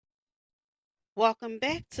Welcome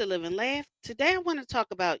back to Live and Laugh. Today I want to talk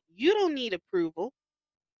about you don't need approval.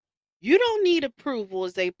 You don't need approval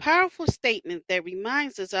is a powerful statement that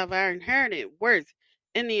reminds us of our inherent worth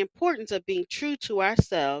and the importance of being true to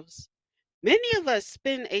ourselves. Many of us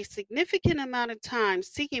spend a significant amount of time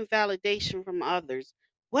seeking validation from others,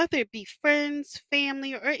 whether it be friends,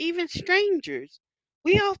 family, or even strangers.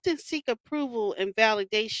 We often seek approval and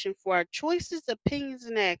validation for our choices, opinions,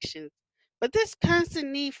 and actions. But this constant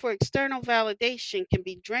need for external validation can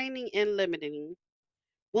be draining and limiting.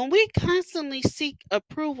 When we constantly seek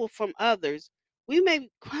approval from others, we may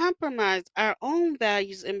compromise our own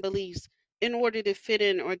values and beliefs in order to fit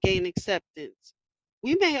in or gain acceptance.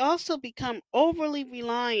 We may also become overly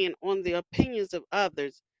reliant on the opinions of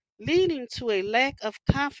others, leading to a lack of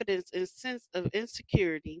confidence and sense of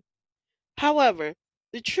insecurity. However,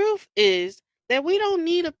 the truth is that we don't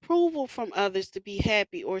need approval from others to be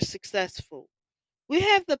happy or successful. We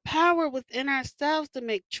have the power within ourselves to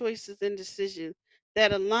make choices and decisions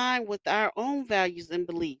that align with our own values and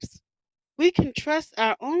beliefs. We can trust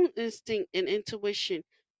our own instinct and intuition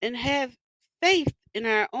and have faith in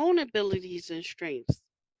our own abilities and strengths.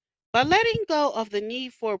 By letting go of the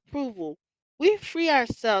need for approval, we free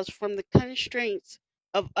ourselves from the constraints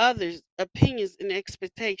of others' opinions and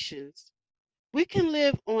expectations. We can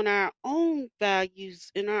live on our own values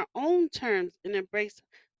in our own terms and embrace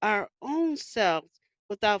our own selves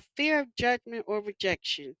without fear of judgment or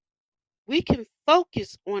rejection. We can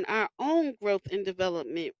focus on our own growth and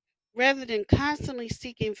development rather than constantly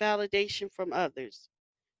seeking validation from others.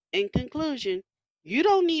 In conclusion, you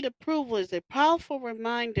don't need approval is a powerful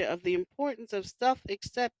reminder of the importance of self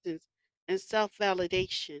acceptance and self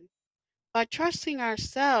validation. By trusting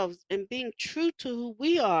ourselves and being true to who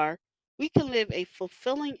we are, we can live a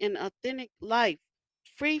fulfilling and authentic life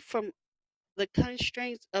free from the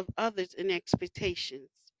constraints of others and expectations.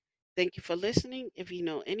 Thank you for listening. If you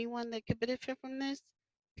know anyone that could benefit from this,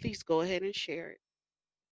 please go ahead and share it.